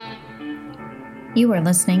You are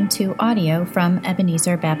listening to audio from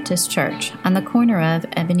Ebenezer Baptist Church on the corner of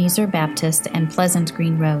Ebenezer Baptist and Pleasant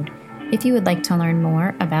Green Road. If you would like to learn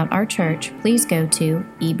more about our church, please go to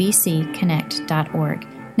ebcconnect.org.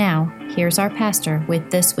 Now, here's our pastor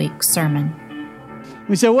with this week's sermon.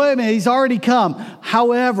 We say, wait a minute, he's already come.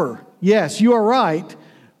 However, yes, you are right.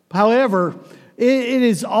 However, it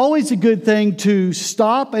is always a good thing to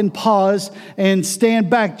stop and pause and stand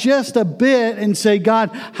back just a bit and say, God,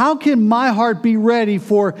 how can my heart be ready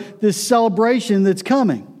for this celebration that's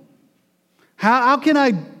coming? How can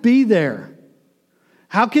I be there?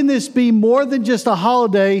 How can this be more than just a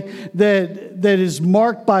holiday that is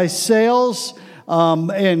marked by sales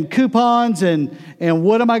and coupons and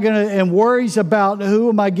what am I going to, and worries about who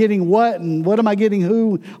am I getting what and what am I getting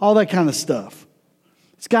who, all that kind of stuff.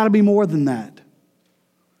 It's got to be more than that.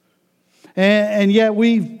 And yet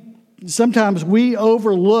sometimes we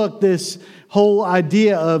overlook this whole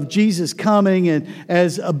idea of Jesus coming and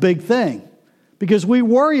as a big thing because we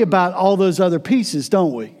worry about all those other pieces,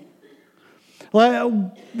 don't we?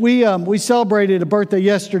 We celebrated a birthday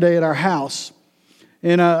yesterday at our house,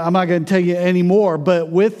 and I'm not going to tell you any more, but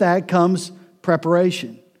with that comes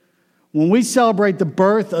preparation. When we celebrate the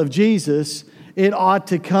birth of Jesus, it ought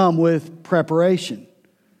to come with preparation.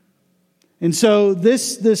 And so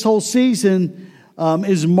this whole season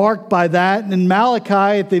is marked by that. And in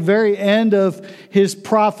Malachi, at the very end of his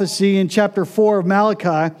prophecy in chapter 4 of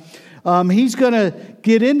Malachi, he's going to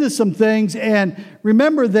get into some things. And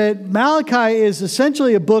remember that Malachi is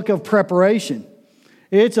essentially a book of preparation.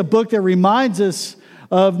 It's a book that reminds us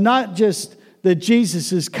of not just that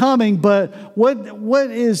Jesus is coming, but what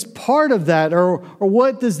is part of that, or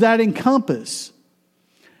what does that encompass?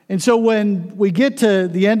 And so when we get to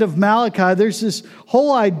the end of Malachi, there's this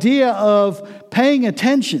whole idea of paying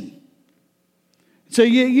attention. So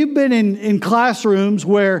you've been in classrooms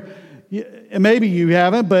where, maybe you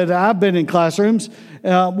haven't, but I've been in classrooms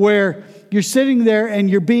where you're sitting there and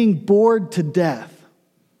you're being bored to death.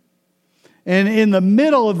 And in the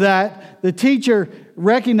middle of that, the teacher,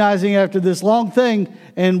 recognizing after this long thing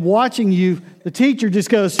and watching you, the teacher just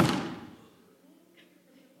goes...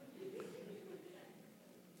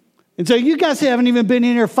 And so you guys haven't even been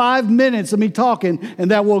in here 5 minutes of me talking, and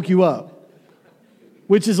that woke you up,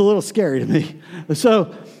 which is a little scary to me.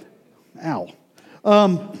 So, ow.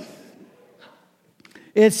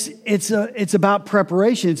 It's about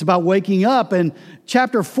preparation. It's about waking up. And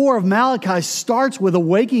chapter 4 of Malachi starts with a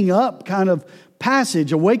waking up kind of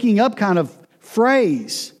passage, a waking up kind of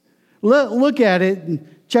phrase. Look at it. In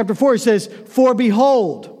chapter 4, it says, "For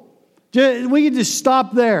behold." We can just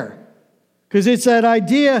stop there. Because it's that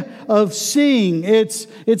idea of seeing. It's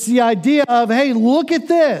the idea of, hey, look at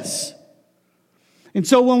this. And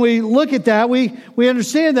so when we look at that, we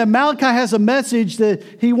understand that Malachi has a message that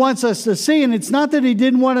he wants us to see. And it's not that he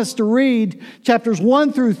didn't want us to read chapters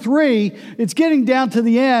 1 through 3. It's getting down to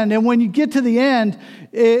the end. And when you get to the end,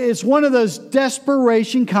 it's one of those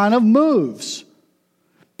desperation kind of moves.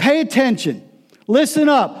 Pay attention. Listen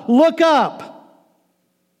up. Look up.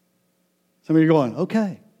 Some of you are going,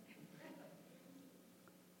 okay.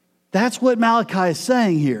 That's what Malachi is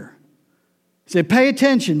saying here. He said, pay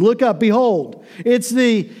attention, look up, behold. It's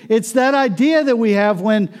that idea that we have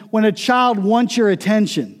when a child wants your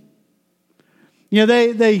attention. You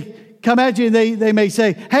know, they come at you and they may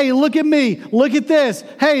say, hey, look at me, look at this.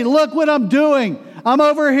 Hey, look what I'm doing. I'm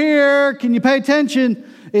over here. Can you pay attention?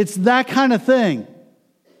 It's that kind of thing.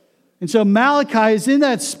 And so Malachi is in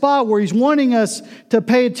that spot where he's wanting us to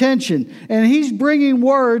pay attention. And he's bringing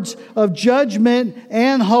words of judgment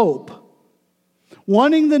and hope.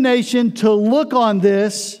 Wanting the nation to look on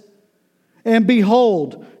this and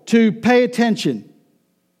behold, to pay attention.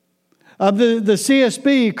 The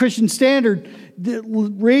CSB, Christian Standard,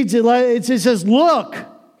 reads it says, look.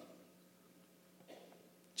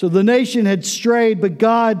 So the nation had strayed, but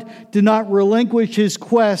God did not relinquish his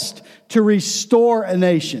quest to restore a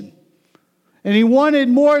nation. And he wanted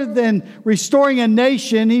more than restoring a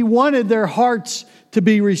nation. He wanted their hearts to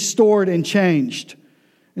be restored and changed.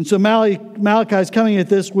 And so Malachi is coming at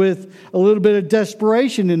this with a little bit of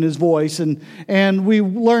desperation in his voice. And we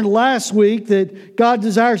learned last week that God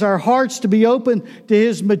desires our hearts to be open to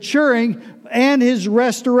his maturing and his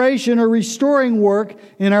restoration or restoring work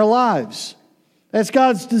in our lives. That's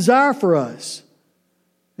God's desire for us.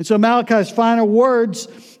 And so Malachi's final words,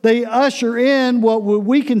 they usher in what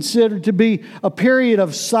we consider to be a period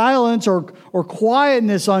of silence or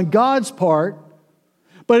quietness on God's part.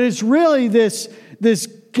 But it's really this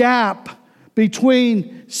gap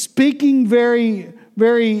between speaking very,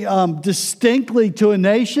 very distinctly to a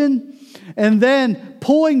nation and then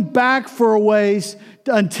pulling back for a ways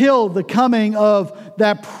until the coming of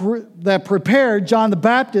that prepared John the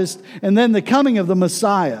Baptist and then the coming of the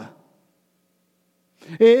Messiah.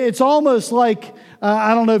 It's almost like,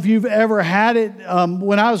 I don't know if you've ever had it.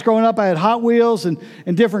 When I was growing up, I had Hot Wheels and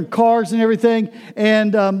different cars and everything.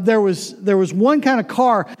 And there was one kind of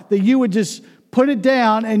car that you would just put it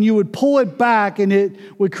down and you would pull it back and it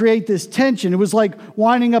would create this tension. It was like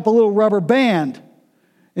winding up a little rubber band.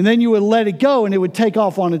 And then you would let it go and it would take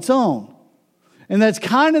off on its own. And that's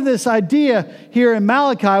kind of this idea here in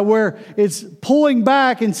Malachi where it's pulling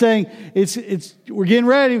back and saying, we're getting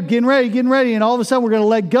ready. And all of a sudden we're going to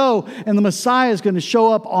let go. And the Messiah is going to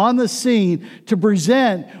show up on the scene to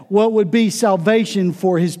present what would be salvation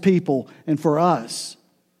for his people and for us.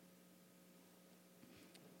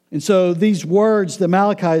 And so these words that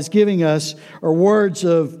Malachi is giving us are words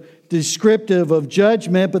of descriptive of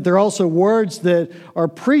judgment, but they're also words that are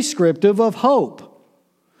prescriptive of hope.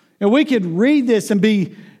 And we could read this and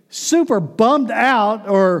be super bummed out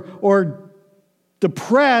or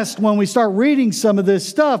depressed when we start reading some of this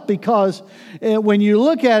stuff, because when you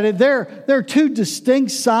look at it, there are two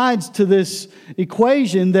distinct sides to this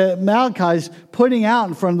equation that Malachi is putting out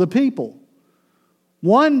in front of the people.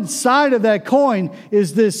 One side of that coin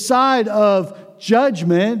is this side of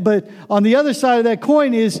judgment, but on the other side of that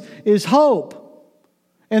coin is hope.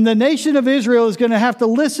 And the nation of Israel is going to have to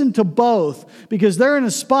listen to both, because they're in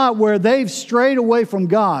a spot where they've strayed away from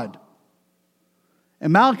God.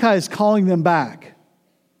 And Malachi is calling them back.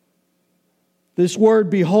 This word,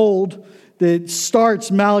 behold, that starts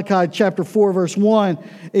Malachi chapter 4, verse 1,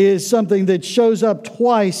 is something that shows up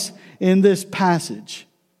twice in this passage.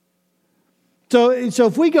 So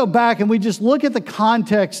if we go back and we just look at the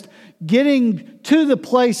context getting to the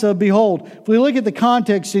place of behold, if we look at the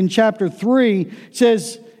context in chapter 3, it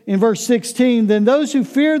says in verse 16, then those who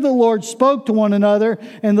feared the Lord spoke to one another,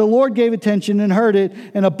 and the Lord gave attention and heard it,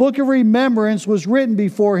 and a book of remembrance was written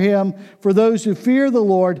before him for those who fear the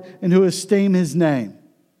Lord and who esteem his name.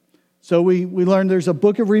 So we learned there's a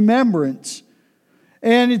book of remembrance.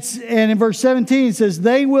 And in verse 17 it says,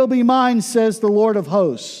 they will be mine, says the Lord of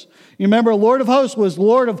hosts. You remember, Lord of hosts was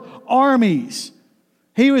Lord of armies.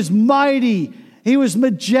 He was mighty. He was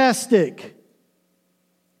majestic.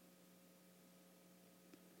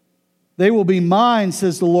 They will be mine,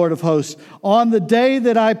 says the Lord of hosts, on the day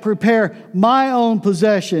that I prepare my own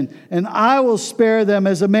possession, and I will spare them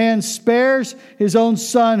as a man spares his own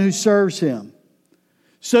son who serves him.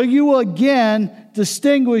 So you will again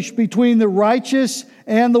distinguish between the righteous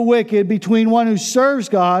and the wicked, between one who serves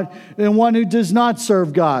God and one who does not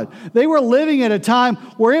serve God. They were living at a time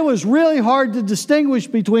where it was really hard to distinguish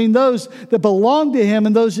between those that belonged to him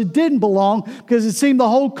and those that didn't belong, because it seemed the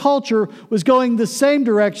whole culture was going the same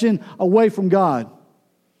direction away from God.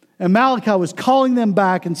 And Malachi was calling them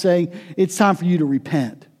back and saying, it's time for you to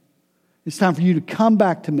repent. It's time for you to come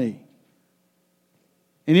back to me.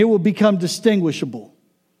 And it will become distinguishable.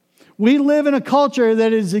 We live in a culture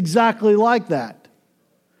that is exactly like that.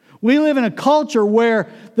 We live in a culture where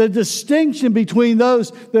the distinction between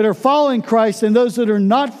those that are following Christ and those that are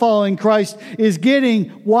not following Christ is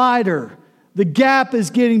getting wider. The gap is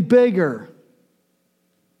getting bigger.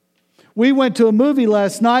 We went to a movie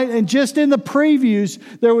last night, and just in the previews,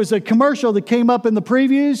 there was a commercial that came up in the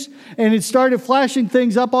previews, and it started flashing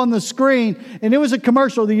things up on the screen, and it was a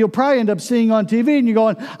commercial that you'll probably end up seeing on TV, and you're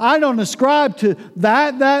going, I don't ascribe to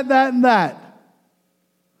that, and that.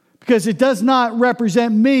 Because it does not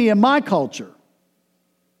represent me and my culture.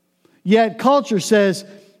 Yet culture says,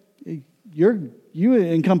 you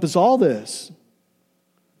encompass all this.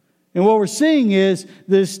 And what we're seeing is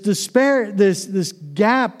this despair, this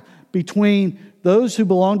gap between those who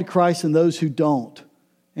belong to Christ and those who don't,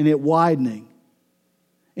 and it widening.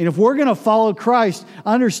 And if we're going to follow Christ,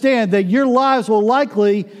 understand that your lives will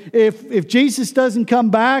likely, if Jesus doesn't come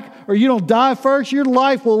back or you don't die first, your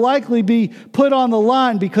life will likely be put on the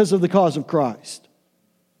line because of the cause of Christ.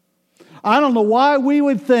 I don't know why we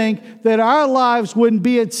would think that our lives wouldn't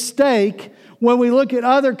be at stake when we look at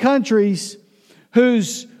other countries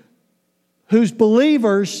whose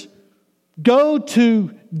believers go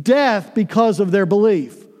to death because of their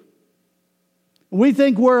belief. We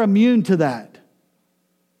think we're immune to that.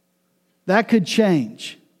 That could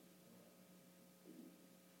change.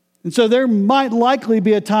 And so there might likely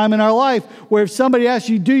be a time in our life where if somebody asks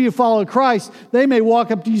you, do you follow Christ? They may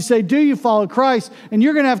walk up to you and say, do you follow Christ? And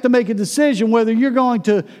you're going to have to make a decision whether you're going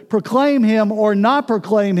to proclaim him or not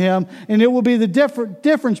proclaim him. And it will be the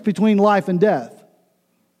difference between life and death.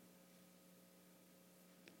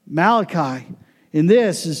 Malachi in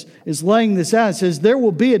this is laying this out. It says there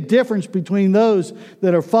will be a difference between those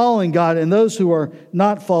that are following God and those who are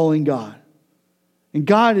not following God. And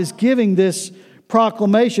God is giving this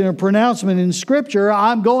proclamation or pronouncement in Scripture,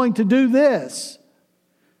 I'm going to do this.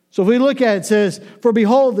 So if we look at it, it says, for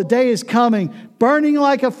behold, the day is coming, burning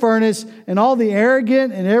like a furnace, and all the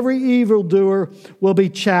arrogant and every evildoer will be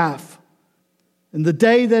chaff. And the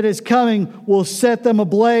day that is coming will set them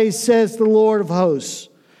ablaze, says the Lord of hosts,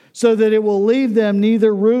 so that it will leave them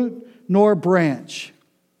neither root nor branch.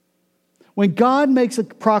 When God makes a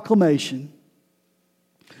proclamation,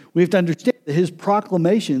 we have to understand that His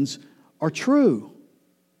proclamations are true.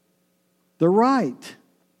 They're right.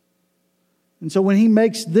 And so when He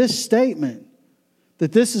makes this statement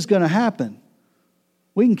that this is going to happen,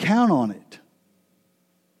 we can count on it.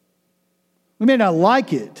 We may not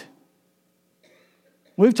like it.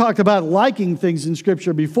 We've talked about liking things in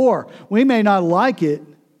Scripture before. We may not like it,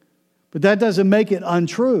 but that doesn't make it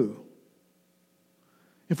untrue.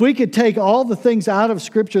 If we could take all the things out of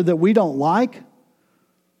Scripture that we don't like,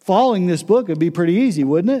 following this book would be pretty easy,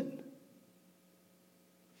 wouldn't it?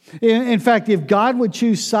 In fact, if God would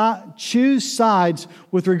choose sides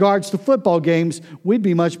with regards to football games, we'd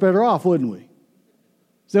be much better off, wouldn't we?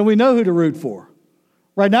 Then we know who to root for.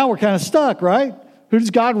 Right now we're kind of stuck, right? Who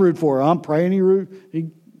does God root for? I'm praying He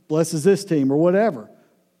blesses this team or whatever.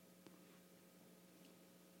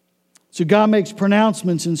 So God makes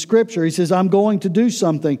pronouncements in Scripture. He says, I'm going to do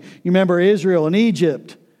something. You remember Israel and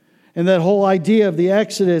Egypt and that whole idea of the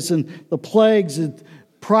Exodus and the plagues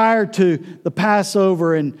prior to the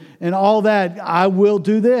Passover and all that. I will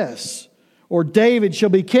do this. Or David shall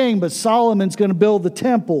be king, but Solomon's going to build the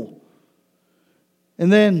temple.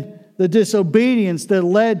 And then the disobedience that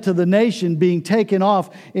led to the nation being taken off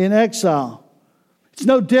in exile. It's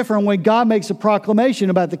no different when God makes a proclamation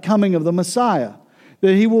about the coming of the Messiah,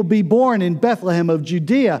 that He will be born in Bethlehem of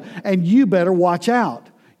Judea, and you better watch out.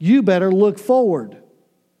 You better look forward.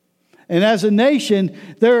 And as a nation,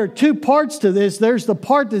 there are two parts to this. There's the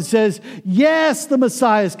part that says, yes, the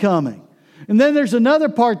Messiah is coming. And then there's another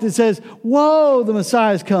part that says, whoa, the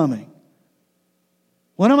Messiah is coming.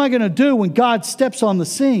 What am I going to do when God steps on the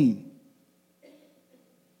scene?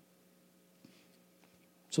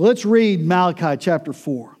 So let's read Malachi chapter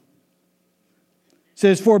 4. It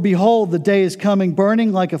says, for behold, the day is coming,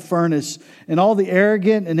 burning like a furnace, and all the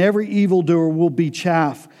arrogant and every evildoer will be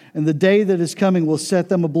chaff. And the day that is coming will set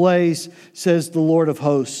them ablaze, says the Lord of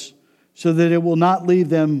hosts, so that it will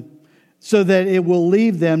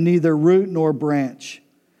leave them neither root nor branch.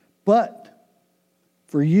 But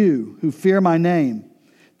for you who fear my name,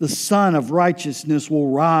 the Son of Righteousness will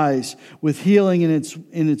rise with healing in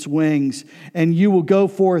its wings, and you will go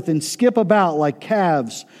forth and skip about like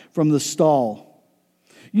calves from the stall.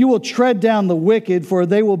 You will tread down the wicked, for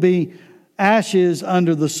they will be ashes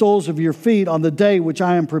under the soles of your feet on the day which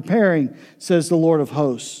I am preparing, says the Lord of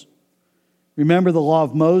hosts. Remember the law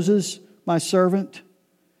of Moses, my servant,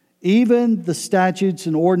 even the statutes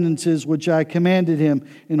and ordinances which I commanded him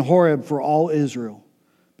in Horeb for all Israel.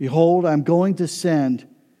 Behold, I'm going to send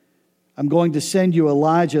you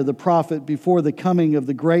Elijah the prophet before the coming of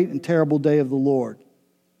the great and terrible day of the Lord.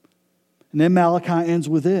 And then Malachi ends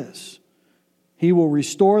with this. He will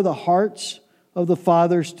restore the hearts of the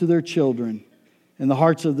fathers to their children, and the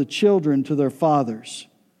hearts of the children to their fathers,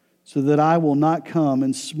 so that I will not come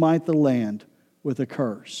and smite the land with a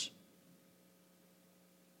curse.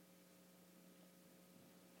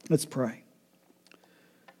 Let's pray.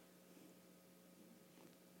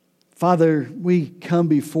 Father, we come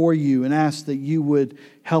before you and ask that you would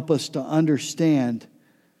help us to understand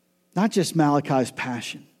not just Malachi's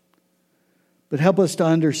passion, but help us to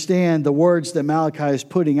understand the words that Malachi is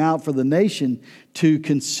putting out for the nation to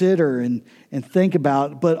consider and think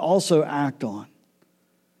about, but also act on.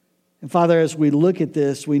 And Father, as we look at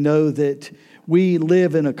this, we know that we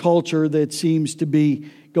live in a culture that seems to be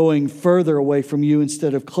going further away from you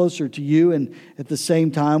instead of closer to you. And at the same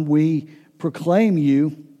time, we proclaim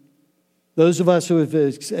you. Those of us who have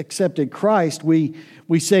accepted Christ, we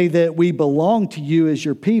say that we belong to you as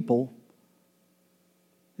your people.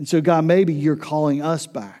 And so, God, maybe you're calling us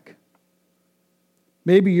back.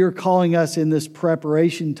 Maybe you're calling us in this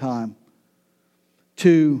preparation time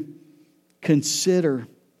to consider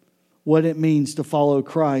what it means to follow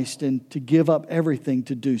Christ and to give up everything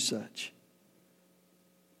to do such.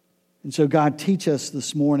 And so, God, teach us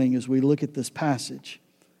this morning as we look at this passage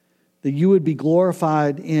that you would be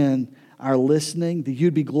glorified in our listening, that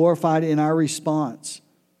you'd be glorified in our response,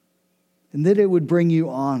 and that it would bring you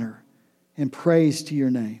honor and praise to your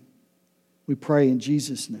name. We pray in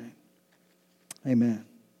Jesus' name. Amen.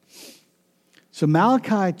 So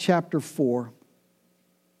Malachi chapter 4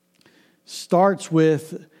 starts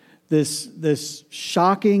with this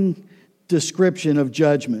shocking description of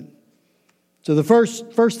judgment. So the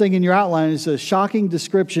first thing in your outline is a shocking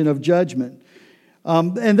description of judgment.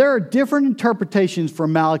 And there are different interpretations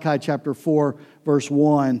from Malachi chapter 4, verse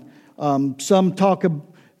 1. Some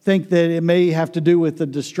think that it may have to do with the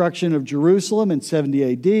destruction of Jerusalem in 70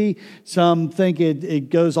 A.D. Some think it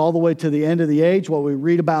goes all the way to the end of the age, what we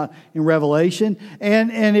read about in Revelation.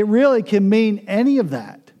 And it really can mean any of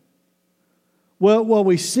that. Well, what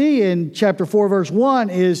we see in chapter 4, verse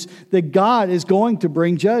 1 is that God is going to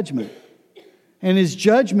bring judgment. And His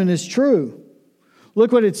judgment is true.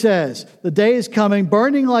 Look what it says. The day is coming,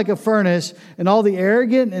 burning like a furnace, and all the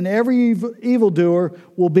arrogant and every evildoer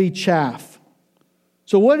will be chaff.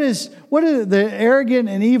 So what is the arrogant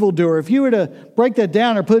and evildoer? If you were to break that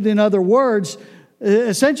down or put it in other words,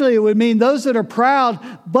 essentially it would mean those that are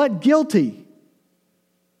proud but guilty.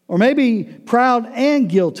 Or maybe proud and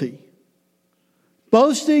guilty.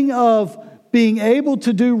 Boasting of being able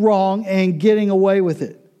to do wrong and getting away with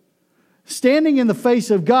it. Standing in the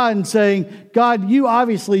face of God and saying, God, you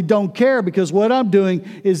obviously don't care because what I'm doing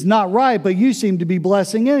is not right, but you seem to be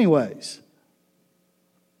blessing anyways.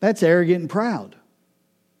 That's arrogant and proud.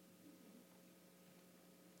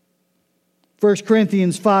 1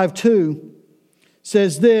 Corinthians 5:2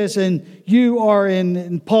 says this, and you are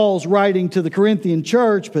in Paul's writing to the Corinthian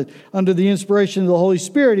church, but under the inspiration of the Holy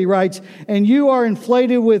Spirit, he writes, and you are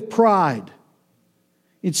inflated with pride,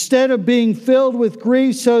 instead of being filled with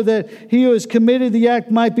grief so that he who has committed the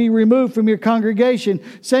act might be removed from your congregation.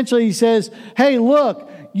 Essentially, he says, hey, look,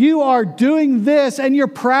 you are doing this and you're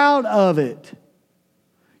proud of it.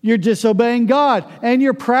 You're disobeying God and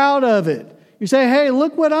you're proud of it. You say, hey,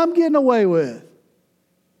 look what I'm getting away with.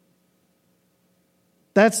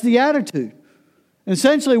 That's the attitude.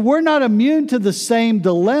 Essentially, we're not immune to the same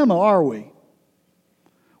dilemma, are we?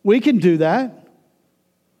 We can do that.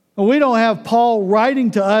 And we don't have Paul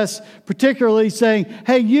writing to us particularly saying,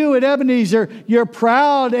 hey, you at Ebenezer, you're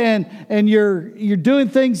proud and you're doing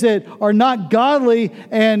things that are not godly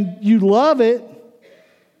and you love it.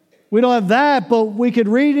 We don't have that, but we could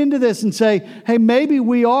read into this and say, hey, maybe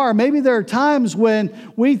we are. Maybe there are times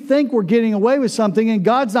when we think we're getting away with something and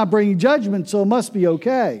God's not bringing judgment, so it must be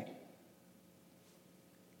okay.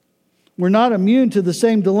 We're not immune to the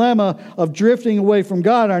same dilemma of drifting away from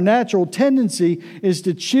God. Our natural tendency is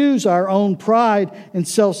to choose our own pride and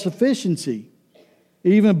self-sufficiency,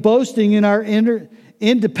 even boasting in our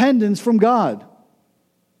independence from God.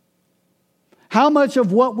 How much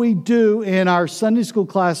of what we do in our Sunday school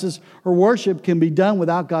classes or worship can be done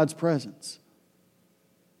without God's presence?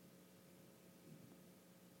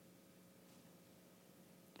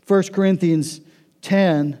 First Corinthians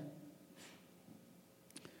 10,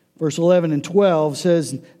 verse 11 and 12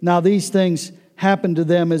 says, now these things happened to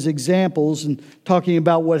them as examples, and talking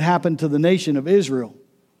about what happened to the nation of Israel.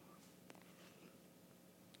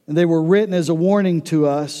 And they were written as a warning to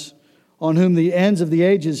us, on whom the ends of the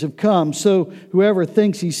ages have come. So whoever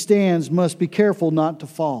thinks he stands must be careful not to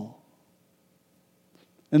fall.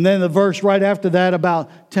 And then the verse right after that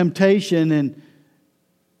about temptation, and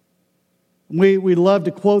we love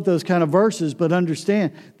to quote those kind of verses, but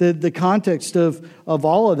understand that the context of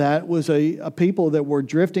all of that was a people that were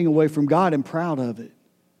drifting away from God and proud of it.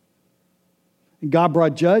 And God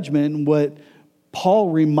brought judgment, and what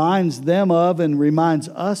Paul reminds them of and reminds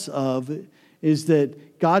us of is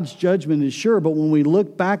that God's judgment is sure, but when we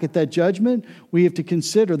look back at that judgment, we have to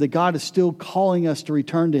consider that God is still calling us to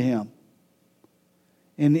return to Him.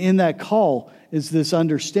 And in that call is this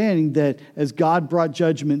understanding that as God brought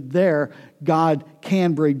judgment there, God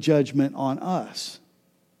can bring judgment on us.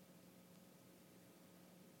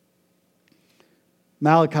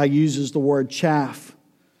 Malachi uses the word chaff.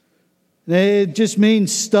 It just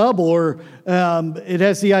means stubble, or it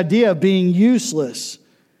has the idea of being useless.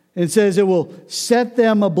 It says it will set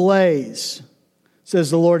them ablaze,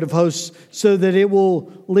 says the Lord of hosts, so that it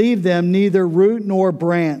will leave them neither root nor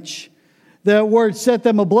branch. That word set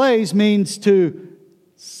them ablaze means to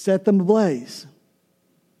set them ablaze.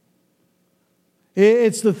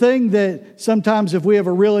 It's the thing that sometimes if we have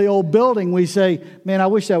a really old building, we say, man, I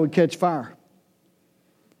wish that would catch fire.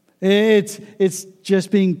 It's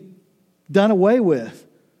just being done away with.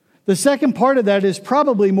 The second part of that is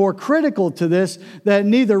probably more critical to this, that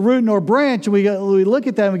neither root nor branch. We look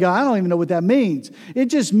at that and we go, I don't even know what that means. It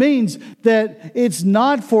just means that it's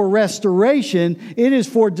not for restoration, it is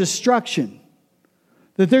for destruction.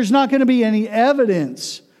 That there's not going to be any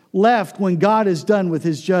evidence left when God is done with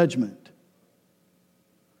His judgment.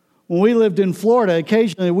 When we lived in Florida,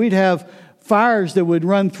 occasionally we'd have fires that would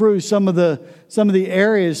run through some of the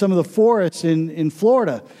areas, some of the forests in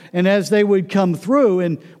Florida. And as they would come through,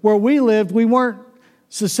 and where we lived, we weren't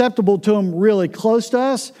susceptible to them really close to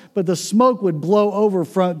us, but the smoke would blow over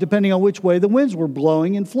from, depending on which way the winds were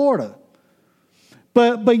blowing in Florida.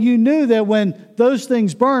 But you knew that when those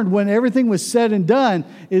things burned, when everything was said and done,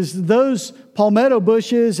 is those palmetto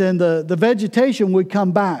bushes and the vegetation would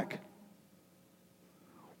come back.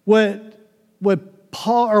 What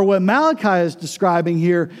Malachi is describing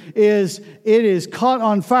here is it is caught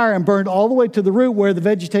on fire and burned all the way to the root where the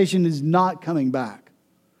vegetation is not coming back.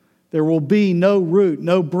 There will be no root,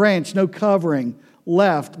 no branch, no covering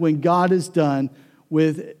left when God is done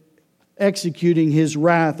with executing His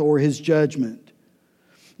wrath or His judgment.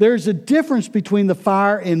 There's a difference between the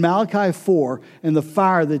fire in Malachi 4 and the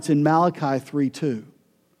fire that's in Malachi 3:2.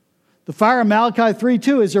 The fire in Malachi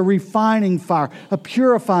 3:2 is a refining fire, a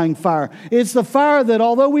purifying fire. It's the fire that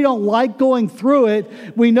although we don't like going through it,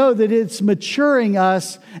 we know that it's maturing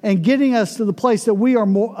us and getting us to the place that we are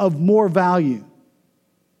of more value.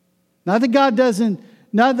 Not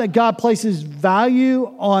that God places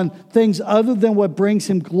value on things other than what brings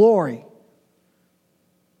Him glory.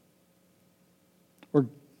 Or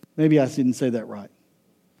maybe I didn't say that right.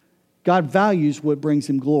 God values what brings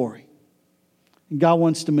Him glory. And God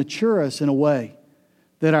wants to mature us in a way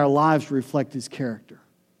that our lives reflect His character.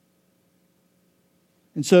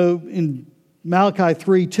 And so in Malachi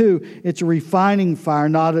 3:2, it's a refining fire,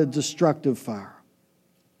 not a destructive fire.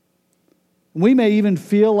 We may even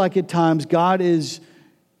feel like at times God is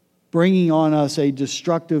bringing on us a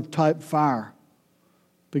destructive type fire.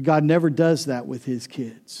 But God never does that with His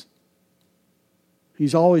kids.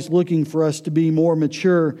 He's always looking for us to be more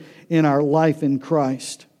mature in our life in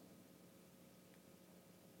Christ.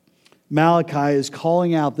 Malachi is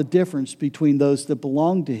calling out the difference between those that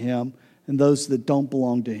belong to Him and those that don't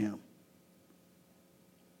belong to Him.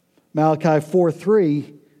 Malachi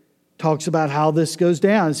 4:3 talks about how this goes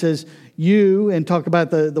down. It says, and talk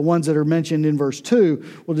about the ones that are mentioned in verse 2.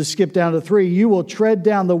 We'll just skip down to 3. You will tread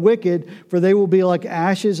down the wicked, for they will be like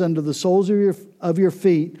ashes under the soles of your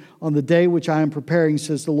feet on the day which I am preparing,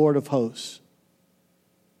 says the Lord of hosts.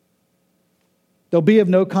 They'll be of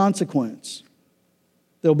no consequence.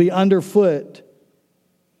 They'll be underfoot.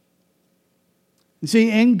 You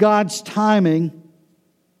see, in God's timing,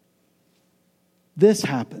 this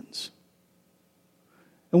happens.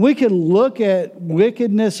 And we can look at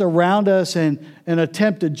wickedness around us and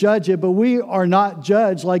attempt to judge it, but we are not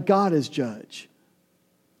judged like God is judged.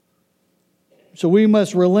 So we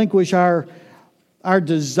must relinquish our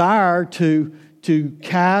desire to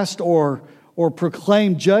cast or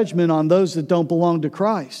proclaim judgment on those that don't belong to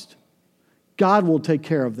Christ. God will take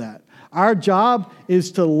care of that. Our job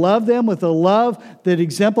is to love them with a love that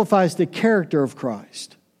exemplifies the character of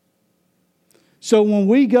Christ. So when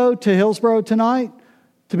we go to Hillsboro tonight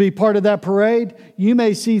to be part of that parade, you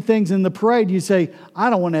may see things in the parade. You say, I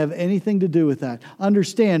don't want to have anything to do with that.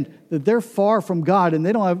 Understand that they're far from God and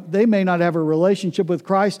they may not have a relationship with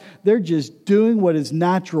Christ. They're just doing what is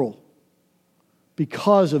natural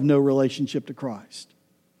because of no relationship to Christ.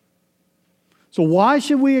 So why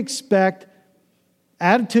should we expect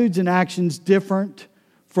attitudes and actions different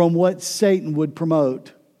from what Satan would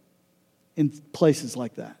promote in places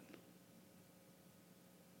like that?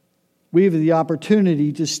 We have the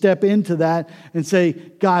opportunity to step into that and say,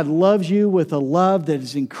 God loves you with a love that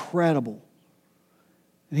is incredible.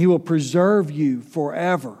 And He will preserve you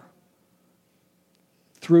forever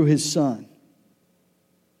through His Son.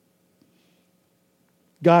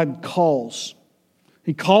 God calls.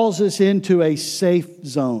 He calls us into a safe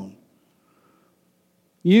zone.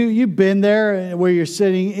 You've been there where you're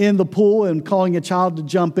sitting in the pool and calling a child to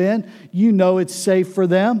jump in. You know it's safe for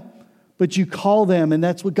them. But you call them, and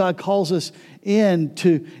that's what God calls us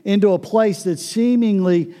into a place that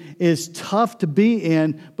seemingly is tough to be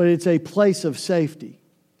in, but it's a place of safety.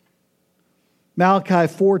 Malachi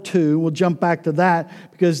 4:2, we'll jump back to that,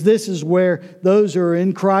 because this is where those who are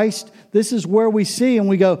in Christ, this is where we see and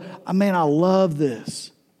we go, oh, man, I love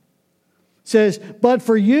this. It says, but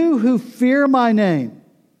for you who fear my name,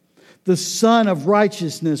 the Son of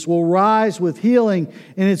Righteousness will rise with healing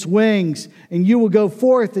in its wings, and you will go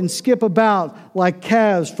forth and skip about like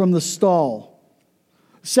calves from the stall.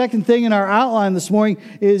 Second thing in our outline this morning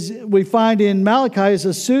is we find in Malachi is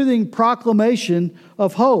a soothing proclamation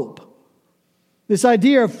of hope. This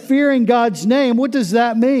idea of fearing God's name, what does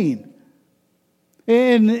that mean?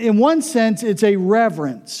 In one sense, it's a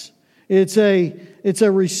reverence. It's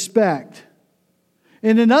a respect.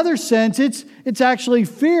 In another sense, it's actually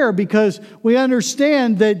fear, because we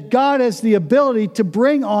understand that God has the ability to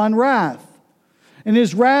bring on wrath. And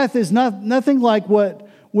His wrath is nothing like what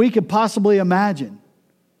we could possibly imagine.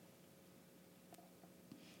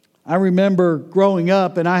 I remember growing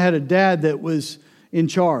up, and I had a dad that was in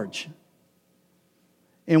charge.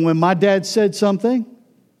 And when my dad said something,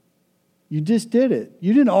 you just did it.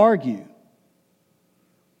 You didn't argue.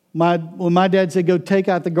 When my dad said, go take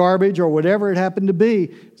out the garbage or whatever it happened to be,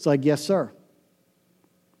 it's like, yes, sir.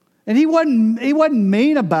 And he wasn't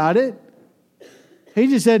mean about it. He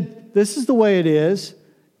just said, this is the way it is.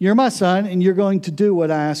 You're my son, and you're going to do what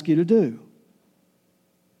I ask you to do.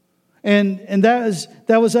 And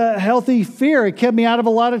that was a healthy fear. It kept me out of a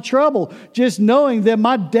lot of trouble. Just knowing that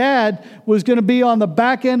my dad was going to be on the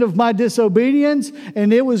back end of my disobedience,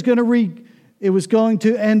 and it was going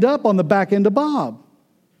to end up on the back end of Bob.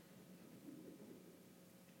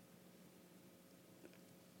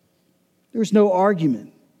 There's no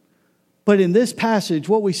argument. But in this passage,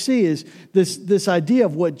 what we see is this idea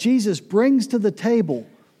of what Jesus brings to the table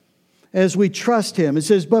as we trust Him. It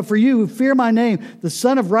says, but for you who fear my name, the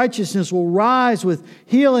Son of Righteousness will rise with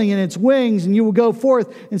healing in its wings, and you will go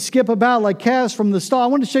forth and skip about like calves from the stall. I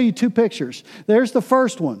want to show you two pictures. There's the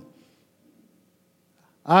first one.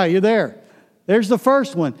 You're there. There's the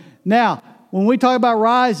first one. Now, when we talk about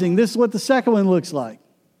rising, this is what the second one looks like.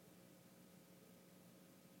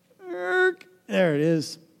 There it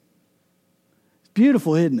is. It's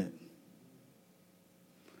beautiful, isn't it?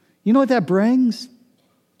 You know what that brings?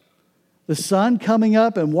 The sun coming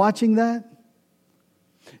up and watching that?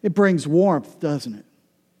 It brings warmth, doesn't it?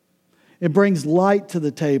 It brings light to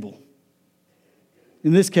the table.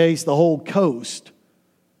 In this case, the whole coast.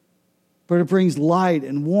 But it brings light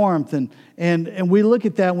and warmth. And we look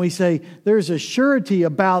at that and we say, there's a surety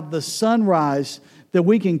about the sunrise that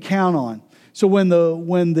we can count on. So when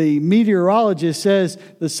the meteorologist says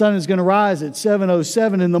the sun is going to rise at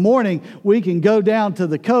 7:07 in the morning, we can go down to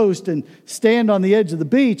the coast and stand on the edge of the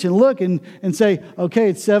beach and look and say, okay,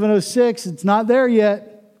 it's 7:06, it's not there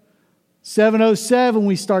yet. 7:07,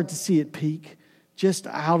 we start to see it peak just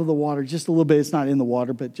out of the water, just a little bit. It's not in the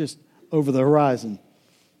water, but just over the horizon.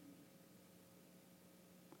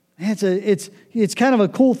 It's kind of a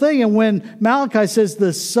cool thing. And when Malachi says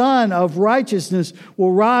the Son of Righteousness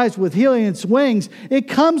will rise with healing in its wings, it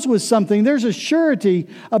comes with something. There's a surety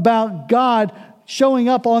about God showing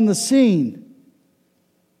up on the scene.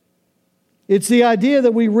 It's the idea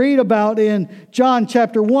that we read about in John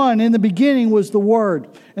chapter 1. In the beginning was the Word,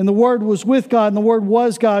 and the Word was with God, and the Word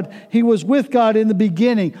was God. He was with God in the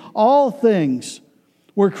beginning. All things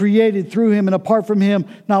were created through Him, and apart from Him,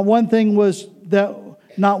 not one thing was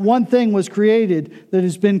created that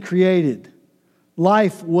has been created.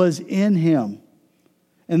 Life was in Him,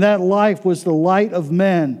 and that life was the light of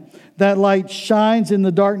men. That light shines in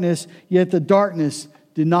the darkness, yet the darkness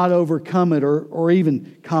did not overcome it or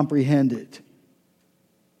even comprehend it.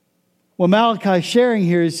 What Malachi is sharing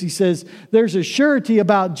here is he says there's a surety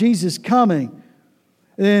about Jesus coming,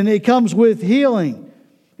 and it comes with healing.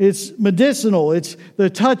 It's medicinal. It's the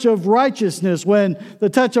touch of righteousness. When the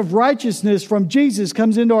touch of righteousness from Jesus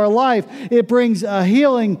comes into our life, it brings a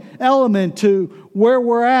healing element to where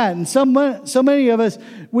we're at. And so many of us,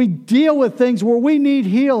 we deal with things where we need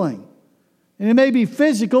healing. And it may be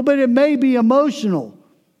physical, but it may be emotional.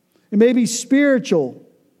 It may be spiritual.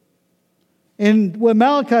 And what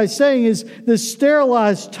Malachi is saying is this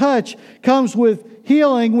sterilized touch comes with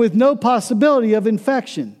healing with no possibility of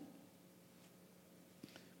infection.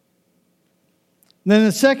 And then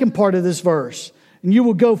the second part of this verse, and you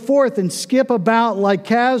will go forth and skip about like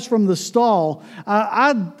calves from the stall.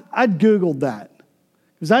 I'd Googled that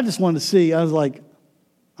because I just wanted to see. I was like,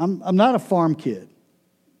 I'm not a farm kid.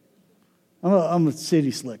 I'm a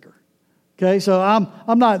city slicker. Okay, so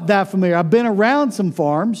I'm not that familiar. I've been around some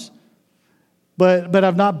farms, but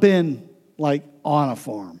I've not been like on a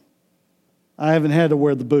farm. I haven't had to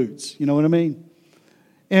wear the boots. You know what I mean?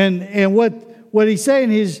 And what he's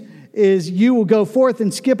saying is you will go forth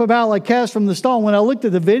and skip about like calves from the stall. When I looked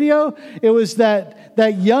at the video, it was that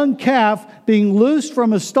young calf being loosed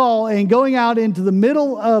from a stall and going out into the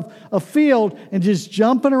middle of a field and just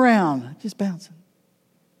jumping around, just bouncing.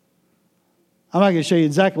 I'm not going to show you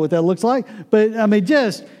exactly what that looks like, but I mean,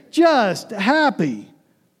 just happy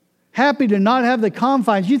to not have the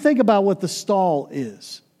confines. You think about what the stall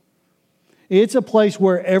is. It's a place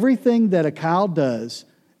where everything that a cow does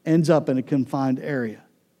ends up in a confined area.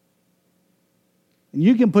 And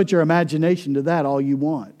you can put your imagination to that all you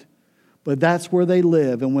want. But that's where they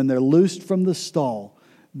live. And when they're loosed from the stall,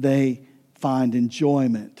 they find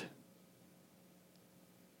enjoyment.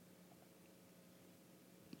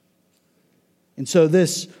 And so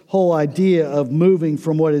this whole idea of moving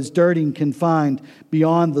from what is dirty and confined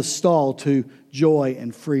beyond the stall to joy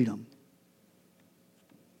and freedom.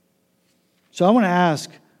 So I want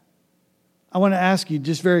to ask you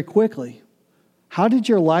just very quickly, How did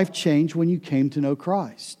your life change when you came to know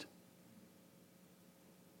Christ?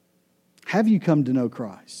 Have you come to know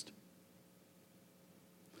Christ?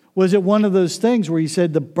 Was it one of those things where you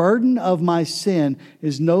said, the burden of my sin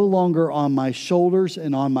is no longer on my shoulders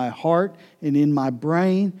and on my heart and in my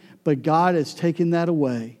brain, but God has taken that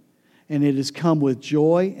away and it has come with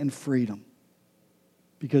joy and freedom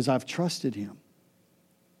because I've trusted Him?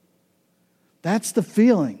 That's the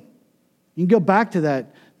feeling. You can go back to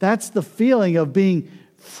that. That's the feeling of being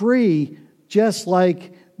free, just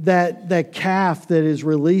like that calf that is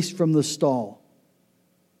released from the stall.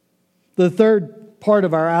 The third part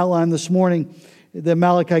of our outline this morning that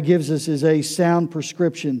Malachi gives us is a sound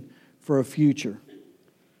prescription for a future.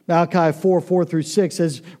 Malachi 4:4-6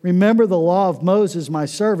 says, "Remember the law of Moses, my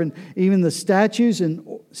servant, even the statutes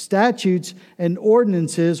and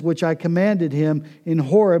ordinances which I commanded him in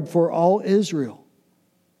Horeb for all Israel."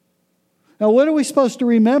 Now, what are we supposed to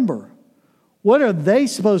remember? What are they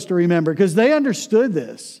supposed to remember? Because they understood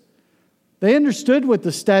this. They understood what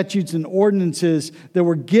the statutes and ordinances that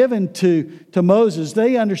were given to Moses,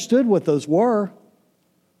 they understood what those were.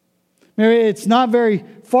 It's not very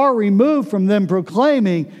far removed from them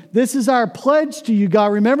proclaiming, "This is our pledge to you, God."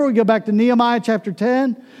 Remember, we go back to Nehemiah chapter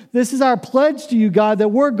 10. "This is our pledge to you, God, that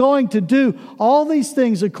we're going to do all these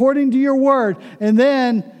things according to your word." And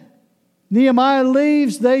then Nehemiah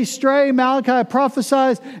leaves, they stray, Malachi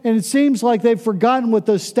prophesies, and it seems like they've forgotten what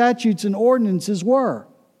those statutes and ordinances were.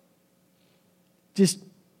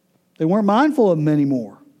 They weren't mindful of them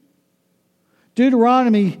anymore.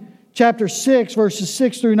 Deuteronomy chapter 6, verses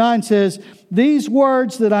 6-9 says, "These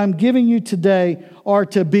words that I'm giving you today are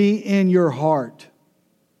to be in your heart."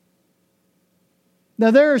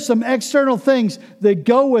 Now, there are some external things that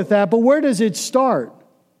go with that, but where does it start?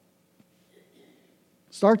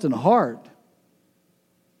 It starts in the heart.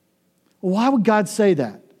 Why would God say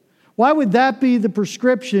that? Why would that be the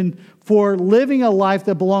prescription for living a life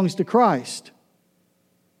that belongs to Christ?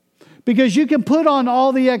 Because you can put on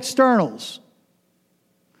all the externals.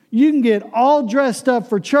 You can get all dressed up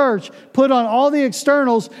for church, put on all the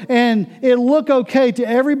externals, and it'll look okay to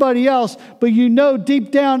everybody else, but you know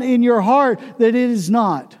deep down in your heart that it is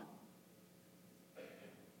not.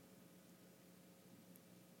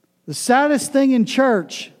 The saddest thing in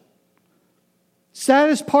church,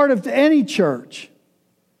 saddest part of any church,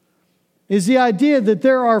 is the idea that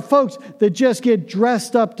there are folks that just get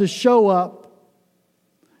dressed up to show up,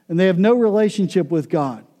 and they have no relationship with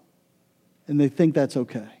God, and they think that's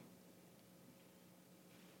okay.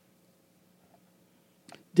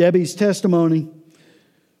 Debbie's testimony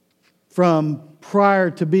from prior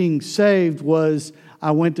to being saved was,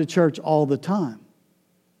 "I went to church all the time."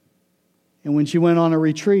 And when she went on a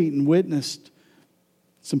retreat and witnessed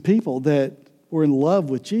some people that were in love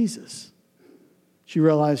with Jesus, she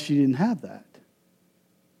realized she didn't have that.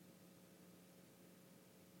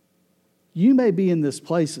 You may be in this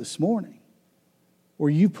place this morning where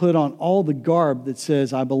you put on all the garb that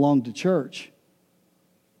says, "I belong to church,"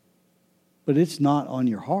 but it's not on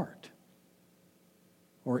your heart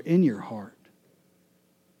or in your heart.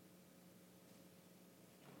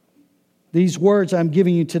 These words I'm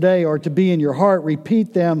giving you today are to be in your heart.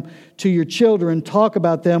 Repeat them to your children. Talk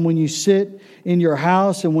about them when you sit in your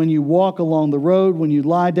house and when you walk along the road, when you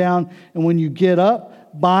lie down and when you get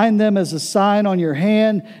up. Bind them as a sign on your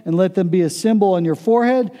hand and let them be a symbol on your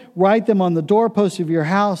forehead. Write them on the doorposts of your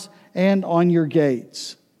house and on your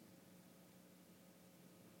gates.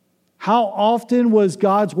 How often was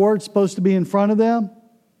God's word supposed to be in front of them?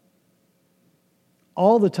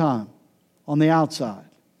 All the time on the outside,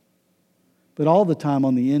 but all the time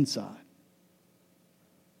on the inside.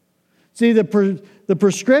 See, the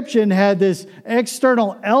prescription had this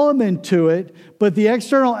external element to it, but the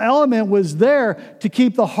external element was there to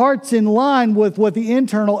keep the hearts in line with what the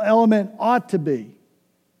internal element ought to be.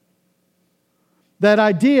 That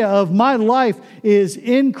idea of my life is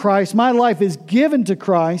in Christ, my life is given to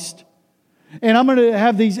Christ, and I'm going to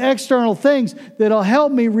have these external things that'll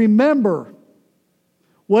help me remember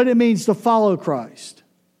what it means to follow Christ.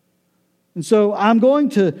 And so I'm going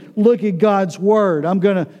to look at God's Word. I'm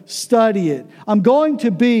going to study it. I'm going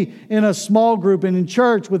to be in a small group and in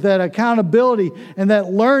church with that accountability and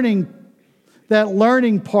that learning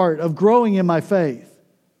part of growing in my faith.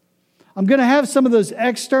 I'm going to have some of those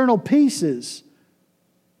external pieces,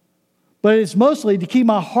 but it's mostly to keep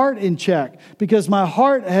my heart in check because my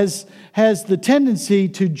heart has the tendency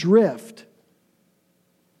to drift.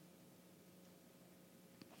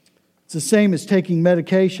 It's the same as taking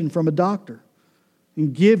medication from a doctor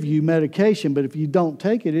and give you medication, but if you don't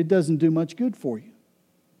take it, it doesn't do much good for you.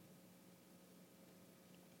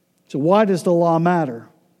 So why does the law matter?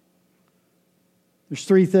 There's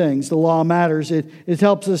three things the law matters. It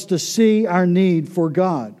helps us to see our need for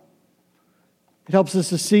God. It helps us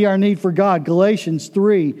to see our need for God. Galatians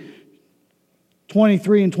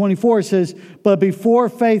 3:23 and 24 says, "But before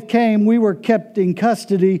faith came, we were kept in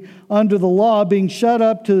custody under the law, being shut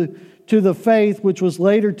up to the faith which was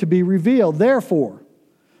later to be revealed. Therefore,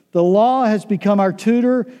 the law has become our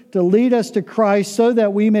tutor to lead us to Christ so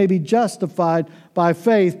that we may be justified by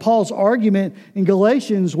faith." Paul's argument in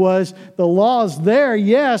Galatians was the law's there,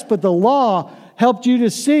 yes, but the law helped you to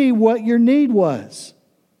see what your need was.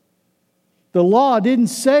 The law didn't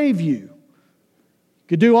save you. You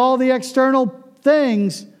could do all the external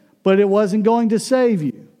things, but it wasn't going to save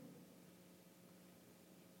you.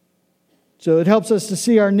 So it helps us to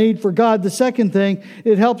see our need for God. The second thing,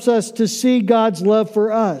 it helps us to see God's love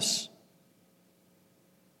for us.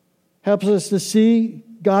 Helps us to see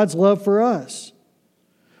God's love for us.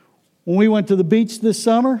 When we went to the beach this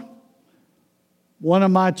summer, one of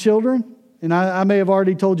my children, and I may have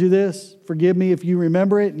already told you this, forgive me if you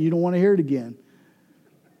remember it and you don't want to hear it again.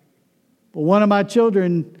 But one of my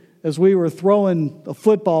children, as we were throwing a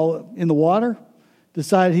football in the water,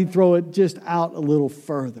 decided he'd throw it just out a little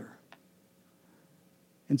further.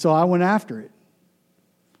 And so I went after it.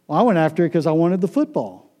 Well, I went after it because I wanted the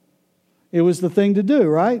football. It was the thing to do,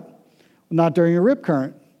 right? Not during a rip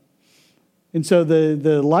current. And so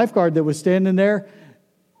the lifeguard that was standing there,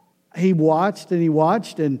 he watched,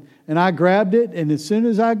 and I grabbed it. And as soon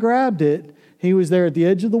as I grabbed it, he was there at the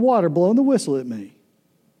edge of the water blowing the whistle at me,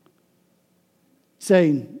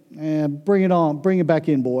 saying, "Bring it on. Bring it back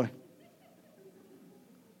in, boy."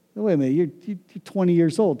 Wait a minute, you're 20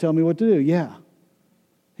 years old. Tell me what to do. Yeah.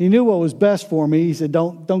 He knew what was best for me. He said,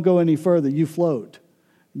 don't go any further. You float.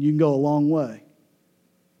 You can go a long way.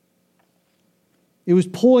 It was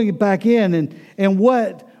pulling it back in. And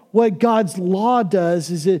what God's law does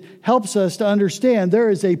is it helps us to understand there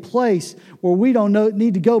is a place where we don't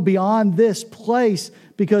need to go beyond this place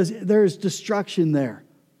because there is destruction there.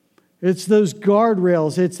 It's those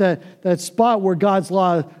guardrails. It's that spot where God's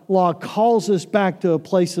law calls us back to a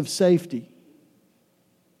place of safety.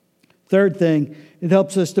 Third thing, it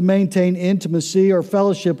helps us to maintain intimacy or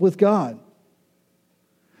fellowship with God.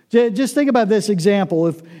 Just think about this example.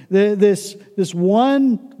 If this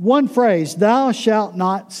one phrase, "Thou shalt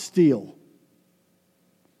not steal."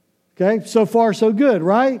 Okay, so far so good,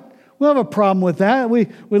 right? We don't have a problem with that. We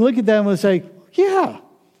look at that and we say, yeah,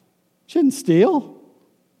 shouldn't steal.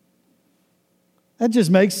 That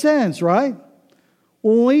just makes sense, right?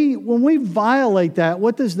 When we violate that,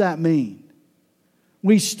 what does that mean?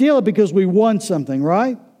 We steal it because we want something,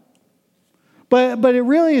 right? But it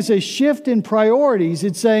really is a shift in priorities.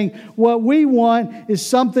 It's saying what we want is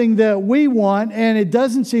something that we want, and it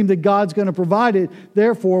doesn't seem that God's going to provide it.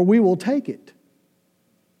 Therefore, we will take it.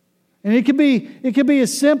 And it could be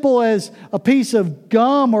as simple as a piece of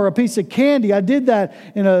gum or a piece of candy. I did that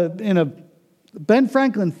in a Ben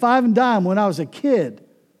Franklin 5 and dime when I was a kid.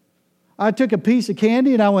 I took a piece of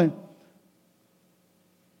candy and I went,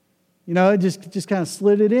 it just kind of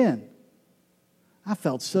slid it in. I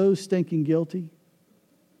felt so stinking guilty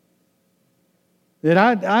that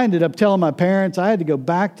I ended up telling my parents I had to go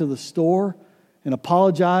back to the store and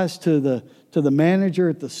apologize to the manager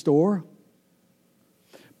at the store.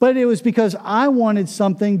 But it was because I wanted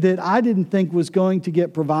something that I didn't think was going to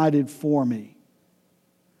get provided for me.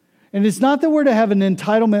 And it's not that we're to have an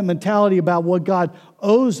entitlement mentality about what God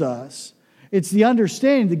owes us. It's the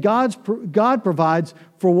understanding that God provides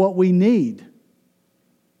for what we need.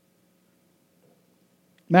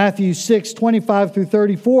 Matthew 6:25 through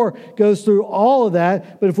 34 goes through all of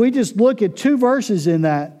that. But if we just look at two verses in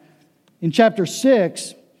that, in chapter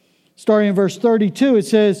 6, starting in verse 32, it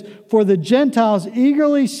says, "For the Gentiles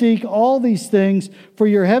eagerly seek all these things, for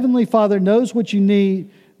your heavenly Father knows what you need,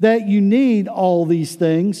 that you need all these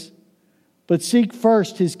things. But seek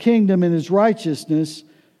first His kingdom and His righteousness,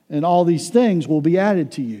 and all these things will be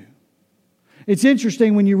added to you." It's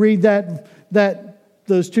interesting when you read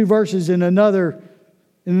those two verses in another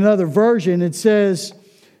version. It says,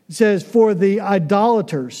 "For the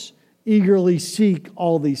idolaters eagerly seek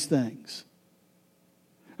all these things."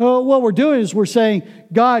 What we're doing is we're saying,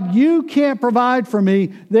 God, you can't provide for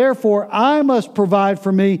me, therefore I must provide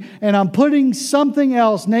for me, and I'm putting something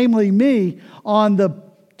else, namely me, on the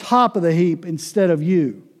top of the heap instead of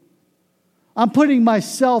you. I'm putting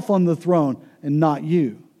myself on the throne and not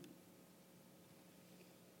you.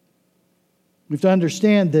 We have to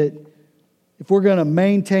understand that if we're going to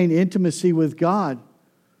maintain intimacy with God,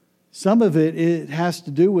 some of it has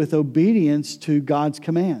to do with obedience to God's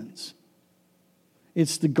commands.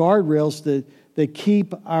 It's the guardrails that that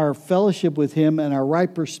keep our fellowship with Him and our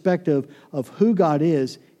right perspective of who God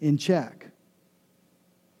is in check.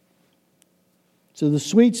 So the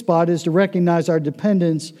sweet spot is to recognize our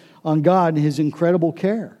dependence on God and His incredible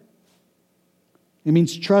care. It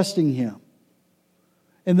means trusting Him.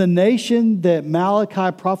 And the nation that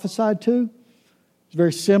Malachi prophesied to is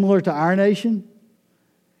very similar to our nation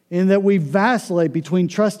in that we vacillate between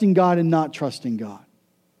trusting God and not trusting God.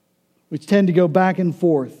 We tend to go back and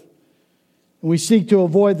forth. And we seek to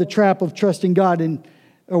avoid the trap of trusting God,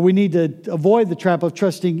 or we need to avoid the trap of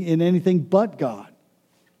trusting in anything but God.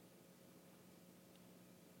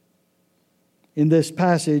 In this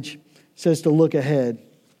passage, it says to look ahead.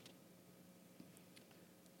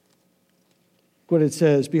 What it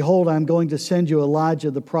says, "Behold, I am going to send you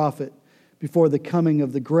Elijah the prophet before the coming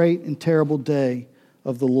of the great and terrible day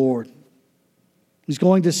of the Lord." He's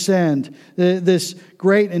going to send. This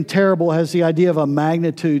great and terrible has the idea of a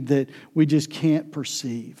magnitude that we just can't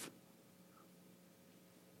perceive.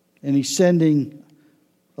 And He's sending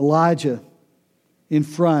Elijah in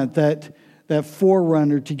front, that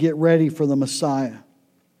forerunner, to get ready for the Messiah.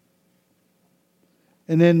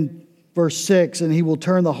 And then verse 6, "And He will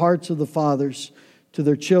turn the hearts of the fathers to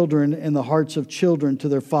their children and the hearts of children to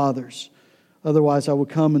their fathers. Otherwise I will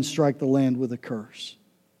come and strike the land with a curse."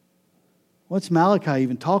 What's Malachi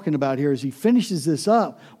even talking about here as he finishes this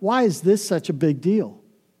up? Why is this such a big deal?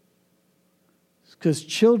 It's because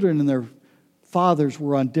children and their fathers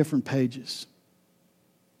were on different pages.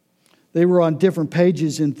 They were on different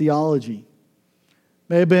pages in theology.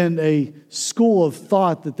 May have been a school of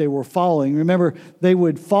thought that they were following. Remember, they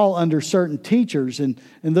would fall under certain teachers, and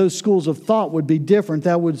those schools of thought would be different.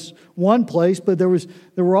 That was one place, but there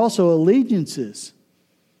were also allegiances.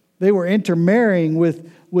 They were intermarrying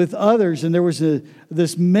with others, and there was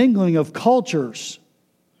this mingling of cultures.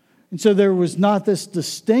 And so there was not this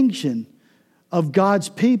distinction of God's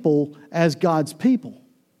people as God's people.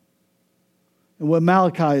 And what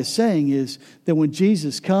Malachi is saying is that when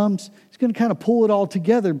Jesus comes, He's going to kind of pull it all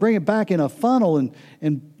together, bring it back in a funnel,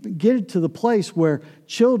 and get it to the place where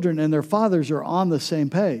children and their fathers are on the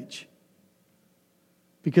same page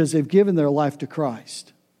because they've given their life to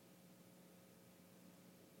Christ.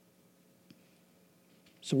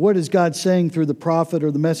 So what is God saying through the prophet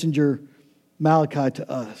or the messenger Malachi to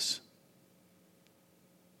us?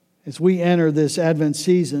 As we enter this Advent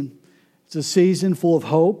season, it's a season full of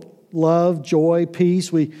hope, love, joy,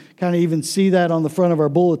 peace. We kind of even see that on the front of our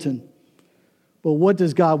bulletin. But what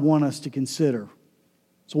does God want us to consider?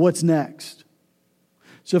 So what's next?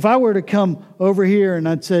 So if I were to come over here and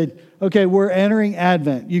I'd say, okay, we're entering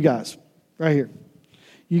Advent. You guys, right here.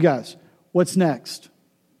 You guys, what's next?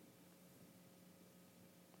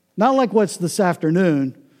 Not like what's this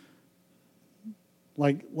afternoon,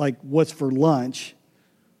 like what's for lunch.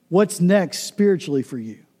 What's next spiritually for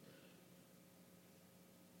you?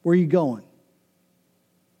 Where are you going?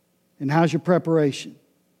 And how's your preparation?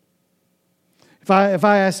 If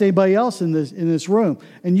I ask anybody else in this room,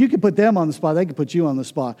 and you could put them on the spot, they could put you on the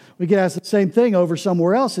spot. We could ask the same thing over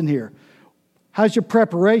somewhere else in here. How's your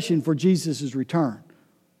preparation for Jesus' return?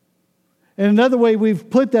 And another way we've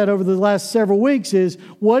put that over the last several weeks is,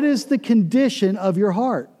 what is the condition of your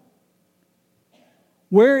heart?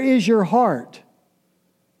 Where is your heart?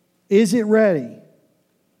 Is it ready?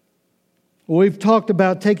 Well, we've talked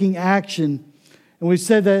about taking action, and we've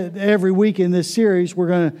said that every week in this series we're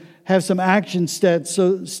going to have some action steps.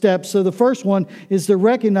 So the first one is to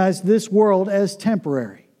recognize this world as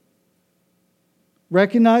temporary.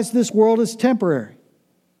 Recognize this world as temporary.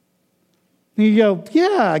 And you go,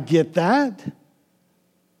 yeah, I get that.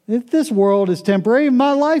 If this world is temporary,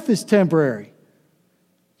 my life is temporary.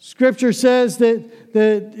 Scripture says that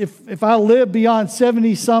if I live beyond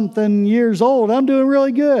 70-something years old, I'm doing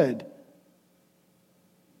really good.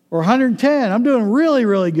 Or 110, I'm doing really,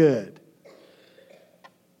 really good.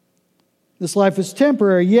 This life is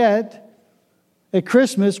temporary, yet at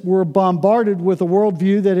Christmas we're bombarded with a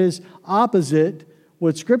worldview that is opposite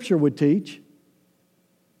what Scripture would teach.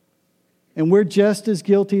 And we're just as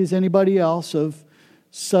guilty as anybody else of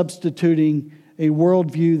substituting a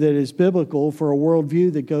worldview that is biblical for a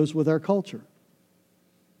worldview that goes with our culture.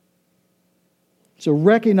 So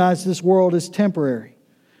recognize this world is temporary.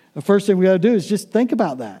 The first thing we got to do is just think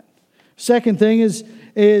about that. Second thing is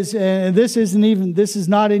and this is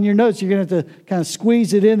not in your notes, you're going to have to kind of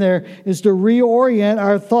squeeze it in there, is to reorient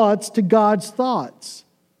our thoughts to God's thoughts.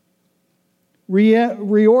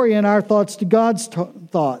 Reorient our thoughts to God's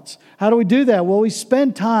thoughts. How do we do that? Well, we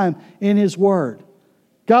spend time in His Word.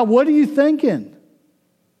 God, what are you thinking?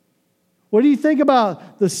 What do you think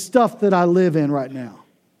about the stuff that I live in right now?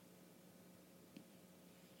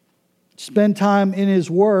 spend time in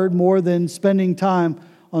His Word more than spending time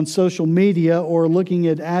on social media or looking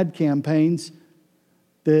at ad campaigns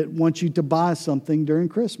that want you to buy something during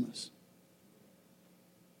Christmas.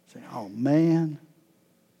 Say, oh man.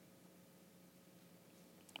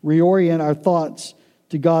 Reorient our thoughts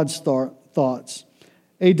to God's thoughts.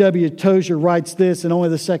 A.W. Tozer writes this, and only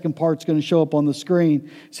the second part's going to show up on the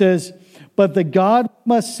screen. It says, but the God we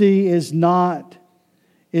must see is not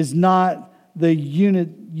the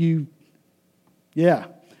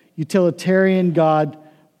utilitarian God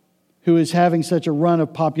who is having such a run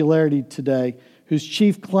of popularity today, whose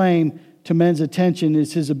chief claim to men's attention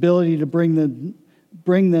is his ability to bring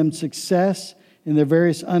them success in their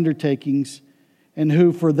various undertakings, and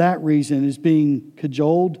who, for that reason, is being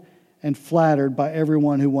cajoled and flattered by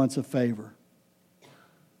everyone who wants a favor.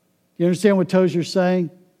 You understand what Tozer's saying?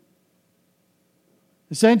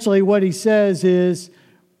 Essentially, what he says is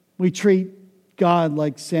we treat God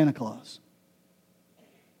like Santa Claus.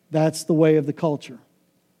 That's the way of the culture,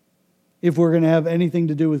 if we're going to have anything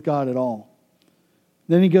to do with God at all.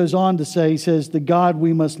 Then he goes on to say, he says, the God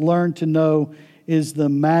we must learn to know is the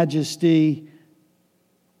majesty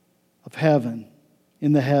of heaven,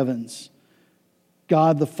 in the heavens.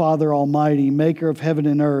 God the Father Almighty, maker of heaven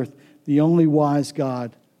and earth, the only wise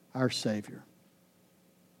God, our Savior.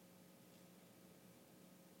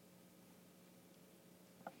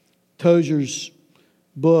 Tozer's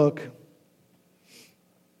book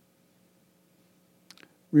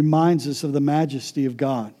reminds us of the majesty of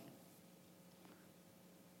God.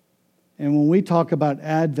 And when we talk about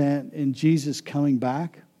Advent and Jesus coming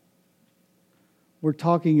back, we're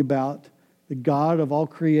talking about the God of all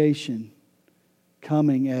creation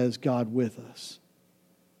coming as God with us.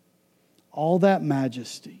 All that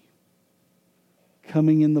majesty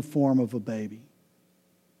coming in the form of a baby.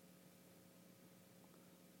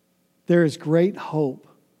 There is great hope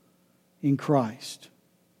in Christ.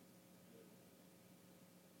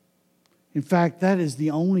 In fact, that is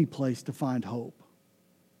the only place to find hope,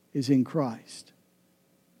 is in Christ.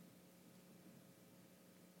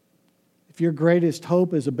 If your greatest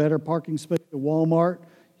hope is a better parking space at Walmart,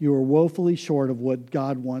 you are woefully short of what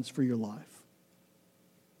God wants for your life.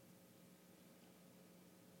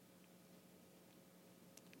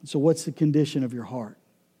 So what's the condition of your heart?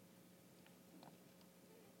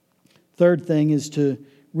 Third thing is to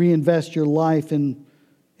reinvest your life in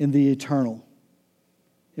the eternal,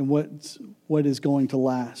 in what is going to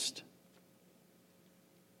last.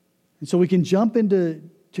 And so we can jump into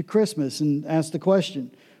Christmas and ask the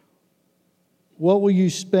question, what will you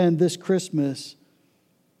spend this Christmas?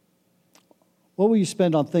 What will you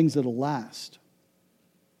spend on things that will last?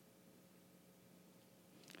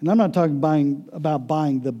 And I'm not talking about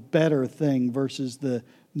buying the better thing versus the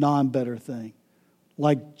non-better thing.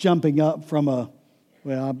 Like jumping up from I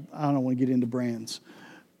don't want to get into brands.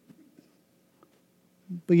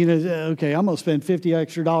 But okay, I'm going to spend $50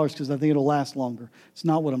 extra because I think it'll last longer. It's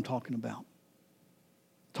not what I'm talking about. I'm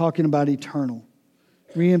talking about eternal.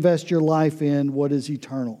 Reinvest your life in what is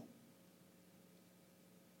eternal.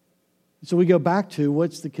 So we go back to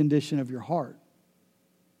what's the condition of your heart.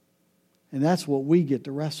 And that's what we get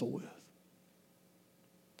to wrestle with.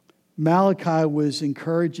 Malachi was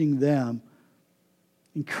encouraging them,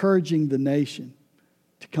 encouraging the nation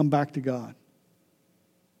to come back to God.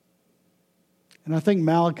 And I think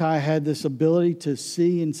Malachi had this ability to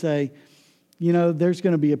see and say, there's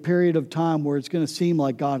going to be a period of time where it's going to seem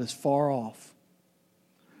like God is far off.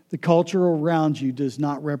 The culture around you does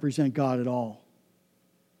not represent God at all.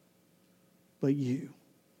 But you,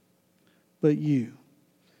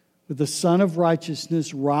 with the Son of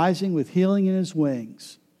Righteousness rising with healing in His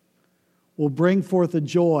wings, will bring forth a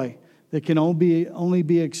joy that can only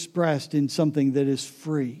be expressed in something that is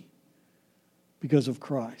free because of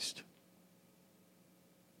Christ.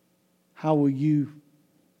 How will you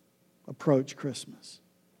approach Christmas?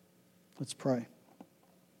 Let's pray.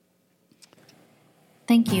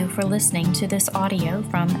 Thank you for listening to this audio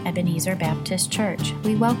from Ebenezer Baptist Church.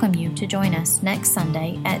 We welcome you to join us next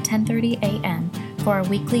Sunday at 10:30 a.m. for our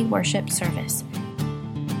weekly worship service.